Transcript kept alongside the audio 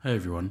Hey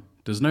everyone,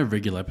 there's no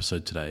regular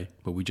episode today,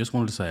 but we just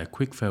wanted to say a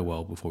quick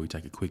farewell before we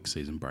take a quick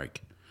season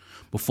break.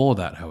 Before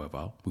that,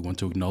 however, we want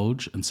to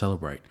acknowledge and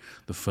celebrate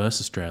the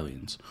first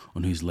Australians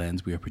on whose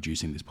lands we are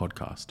producing this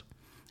podcast,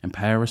 and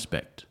pay our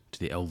respect to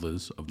the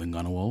elders of the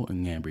Ngunnawal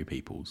and Ngambri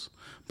peoples,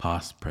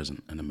 past,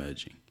 present and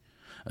emerging,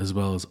 as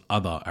well as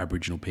other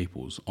Aboriginal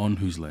peoples on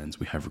whose lands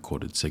we have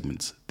recorded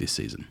segments this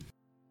season.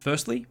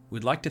 Firstly,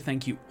 we'd like to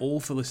thank you all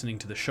for listening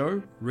to the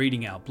show,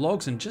 reading our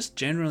blogs, and just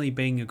generally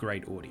being a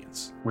great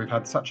audience. We've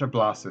had such a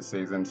blast this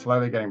season,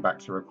 slowly getting back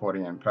to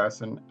recording in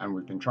person, and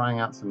we've been trying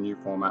out some new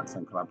formats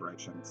and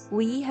collaborations.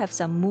 We have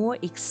some more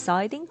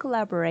exciting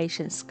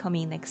collaborations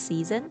coming next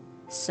season,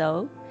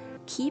 so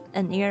keep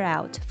an ear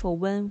out for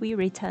when we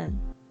return.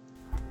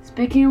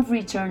 Speaking of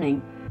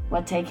returning,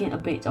 we're taking a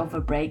bit of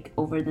a break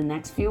over the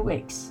next few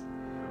weeks.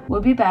 We'll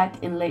be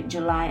back in late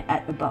July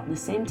at about the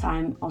same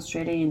time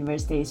Australia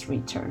University's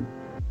return.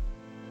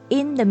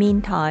 In the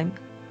meantime,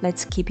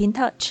 let's keep in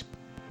touch.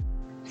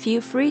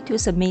 Feel free to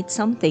submit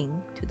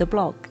something to the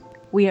blog.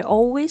 We are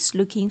always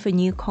looking for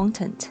new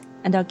content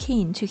and are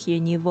keen to hear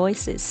new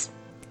voices.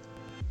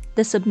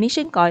 The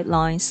submission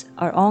guidelines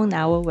are on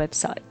our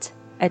website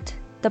at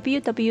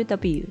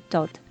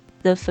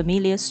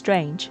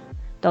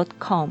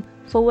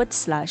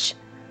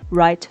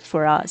www.thefamiliarstrange.com/write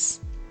for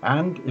us.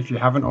 And if you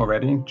haven't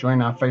already,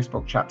 join our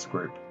Facebook chats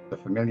group, The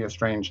Familiar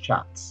Strange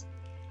Chats.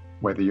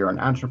 Whether you're an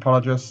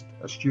anthropologist,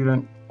 a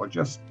student, or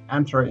just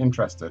anthro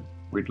interested,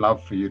 we'd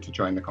love for you to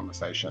join the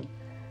conversation.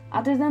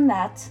 Other than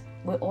that,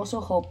 we also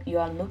hope you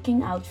are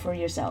looking out for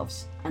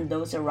yourselves and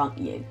those around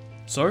you.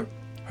 So,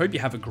 hope you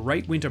have a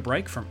great winter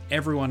break from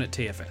everyone at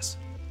TFS.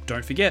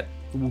 Don't forget,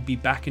 we will be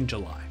back in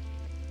July.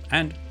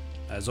 And,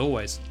 as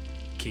always,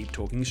 keep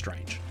talking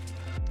strange.